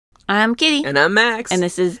I'm Kitty. And I'm Max. And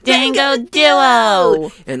this is Dango Duo!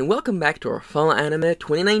 And welcome back to our Fall Anime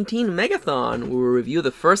 2019 Megathon, where we review the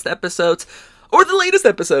first episodes, or the latest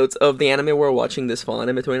episodes, of the anime we're watching this Fall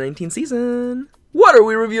Anime 2019 season. What are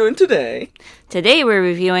we reviewing today? Today we're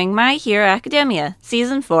reviewing My Hero Academia,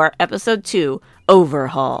 Season 4, Episode 2,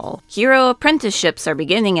 Overhaul. Hero apprenticeships are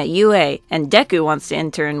beginning at UA, and Deku wants to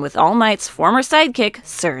intern with All Might's former sidekick,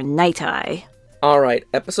 Sir Nighteye. Alright,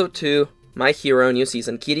 Episode 2, My Hero, new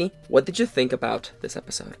season. Kitty, what did you think about this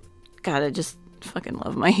episode? God, I just fucking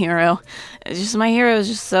love My Hero. My Hero is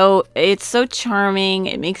just it's so charming.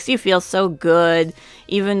 It makes you feel so good,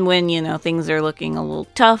 even when, things are looking a little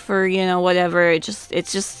tough or, whatever. It's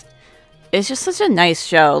just such a nice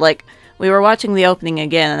show. Like, we were watching the opening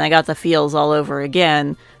again, and I got the feels all over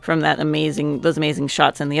again from those amazing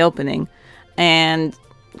shots in the opening. And,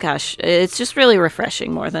 gosh, it's just really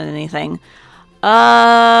refreshing more than anything.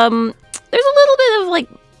 There's a little bit of, like,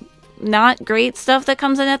 not great stuff that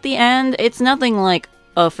comes in at the end. It's nothing, like,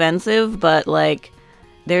 offensive, but, like,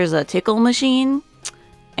 there's a tickle machine,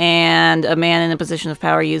 and a man in a position of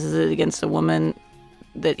power uses it against a woman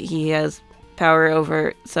that he has power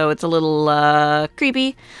over, so it's a little,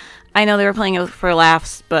 creepy. I know they were playing it for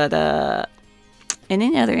laughs, but, in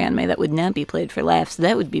any other anime that would not be played for laughs,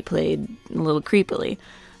 that would be played a little creepily.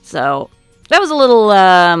 So, that was a little,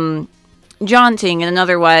 jaunting in an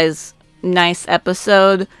otherwise nice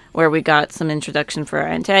episode where we got some introduction for our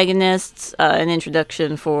antagonists, an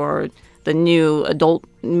introduction for the new adult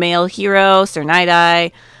male hero, Sir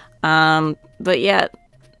Nighteye. But yeah,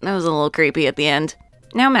 that was a little creepy at the end.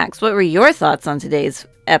 Now, Max, what were your thoughts on today's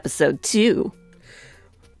episode 2?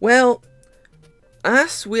 Well,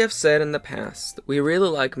 as we have said in the past, we really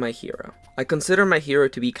like My Hero. I consider My Hero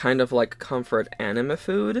to be kind of like comfort anime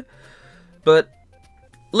food, but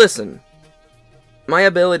listen, my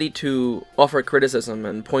ability to offer criticism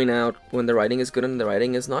and point out when the writing is good and the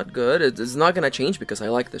writing is not good, it's not going to change because I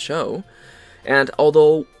like the show. And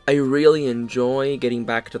although I really enjoy getting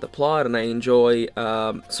back to the plot, and I enjoy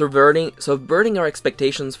subverting our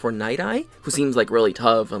expectations for Nighteye, who seems like really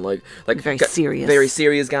tough and like very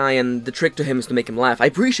serious guy, and the trick to him is to make him laugh. I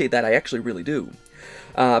appreciate that, I actually really do.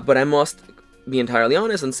 But I must be entirely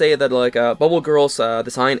honest and say that like Bubble Girl's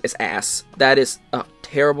design is ass. That is a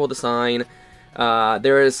terrible design.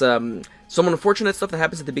 There is some unfortunate stuff that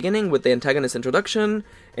happens at the beginning with the antagonist introduction,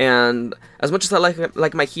 and as much as I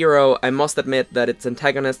like My Hero, I must admit that its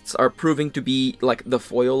antagonists are proving to be like the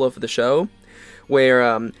foil of the show,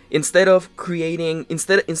 where instead of making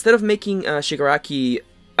Shigaraki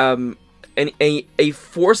a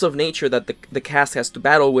force of nature that the cast has to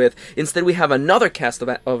battle with, instead we have another cast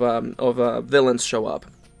of villains show up,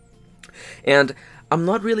 and I'm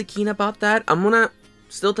not really keen about that. I'm gonna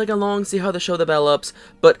still take along, see how the show develops,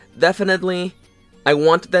 but definitely, I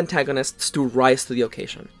want the antagonists to rise to the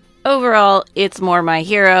occasion. Overall, it's more My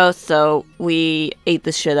Hero, so we ate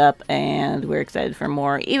this shit up, and we're excited for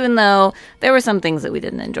more, even though there were some things that we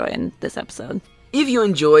didn't enjoy in this episode. If you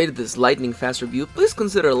enjoyed this lightning fast review, please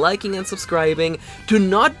consider liking and subscribing to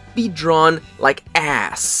not be drawn like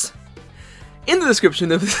ass. In the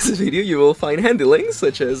description of this video, you will find handy links,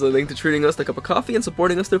 such as a link to treating us to a cup of coffee and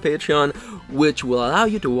supporting us through Patreon, which will allow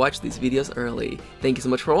you to watch these videos early. Thank you so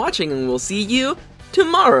much for watching, and we'll see you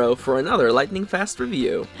tomorrow for another lightning fast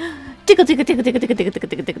review. Tickle, tickle, tickle, tickle, tickle, tickle,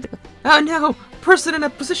 tickle, tickle, tickle. Oh no! Person in a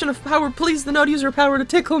position of power, please do not use your power to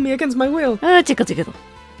tickle me against my will. Tickle, tickle.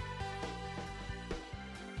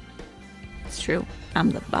 It's true.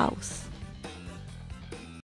 I'm the boss.